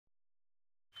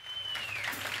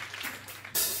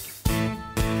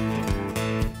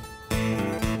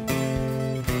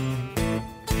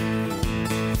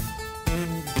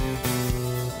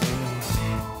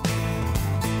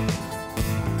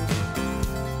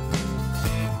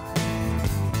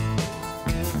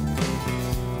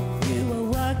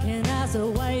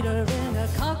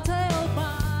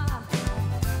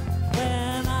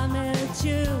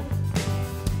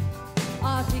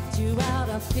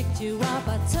picked you up,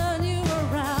 I turned you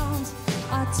around,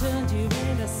 I turned you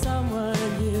into someone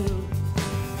new.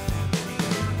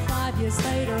 5 years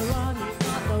later on, you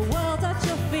got the world at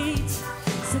your feet.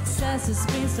 Success has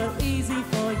been so easy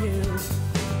for you.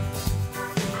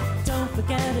 Don't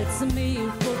forget it's me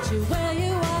who put you where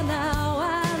you are now,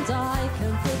 and I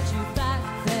can put you back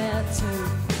there too.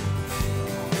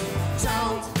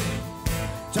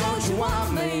 Don't you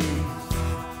want me?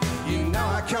 You know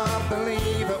I can't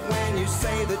believe it when you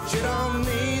say that you don't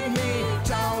need me.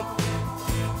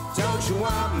 Don't you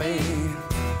want me?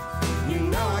 You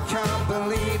know I can't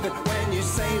believe it when you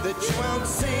say that you won't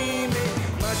see me.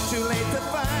 Much too late to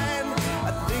find,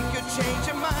 I think you'll change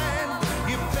your mind.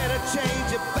 You better change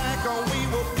it back or we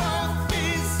will both be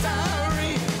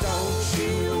sorry. Don't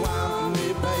you want me,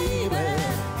 baby?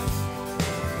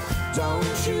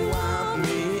 Don't you want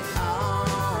me?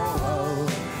 Oh,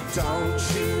 don't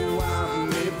you want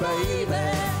me, baby?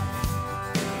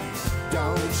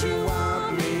 Don't you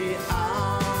want me?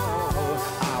 Oh,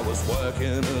 I was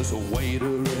working as a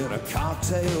waiter in a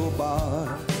cocktail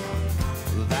bar.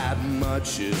 That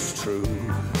much is true.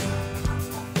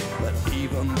 But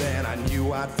even then I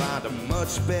knew I'd find a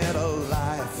much better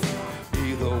life,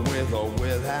 either with or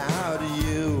without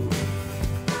you.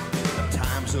 The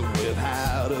times that we've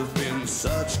had have been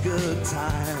such good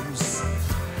times.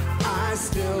 I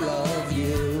still love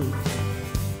you.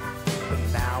 But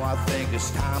now I think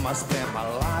it's time I spent my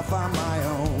life on my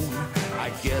own. I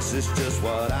guess it's just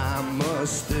what I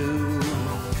must do.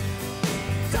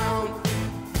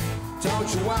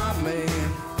 Don't you want me?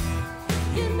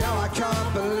 You know I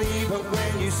can't believe it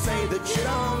when you say that you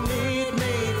don't need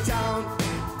me.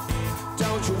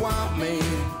 Don't you want me?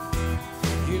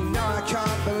 You know I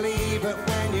can't believe it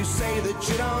when you say that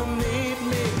you don't need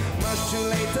me. Much too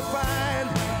late to find,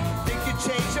 think you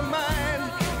changed your mind.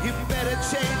 You better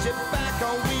change it back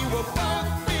or we will both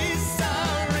be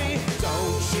sorry.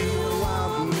 Don't you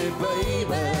want me,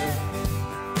 baby?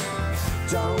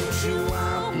 Don't you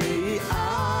want me?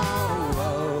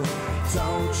 Oh,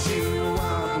 don't you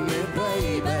want me,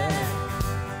 baby?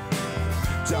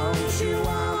 Don't you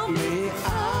want me?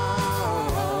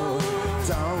 Oh,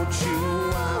 don't you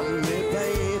want me,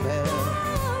 baby?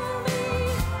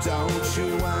 Don't you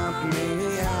want me?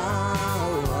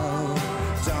 Oh,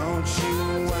 don't you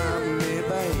want me,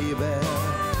 baby?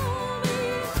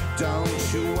 Don't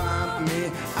you want me?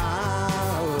 Oh.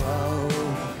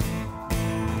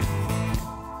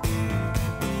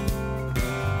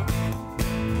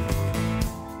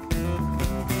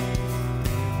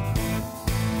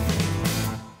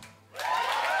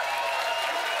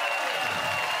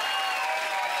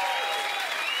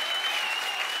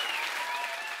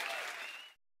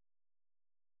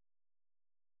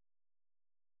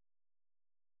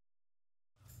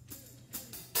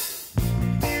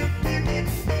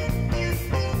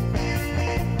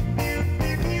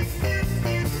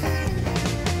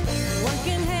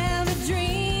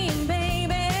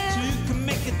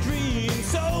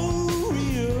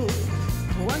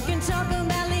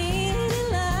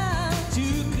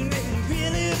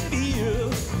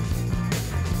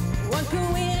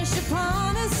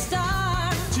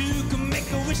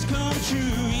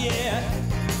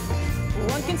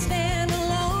 One can stand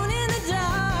alone in the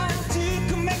dark. Two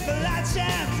can make the light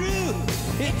shine through.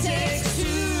 It takes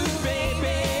two.